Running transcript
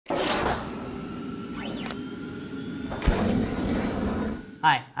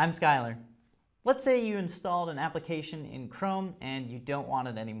Hi, I'm Skylar. Let's say you installed an application in Chrome and you don't want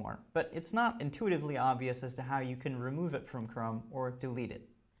it anymore, but it's not intuitively obvious as to how you can remove it from Chrome or delete it.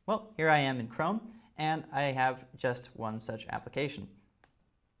 Well, here I am in Chrome, and I have just one such application.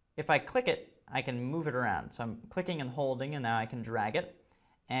 If I click it, I can move it around. So I'm clicking and holding, and now I can drag it.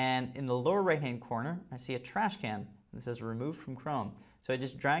 And in the lower right-hand corner, I see a trash can that says Remove from Chrome. So I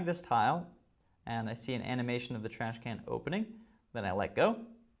just drag this tile, and I see an animation of the trash can opening. Then I let go,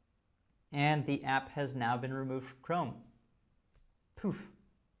 and the app has now been removed from Chrome. Poof.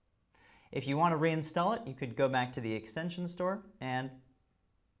 If you want to reinstall it, you could go back to the extension store, and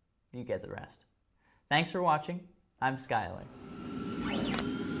you get the rest. Thanks for watching. I'm Skylar.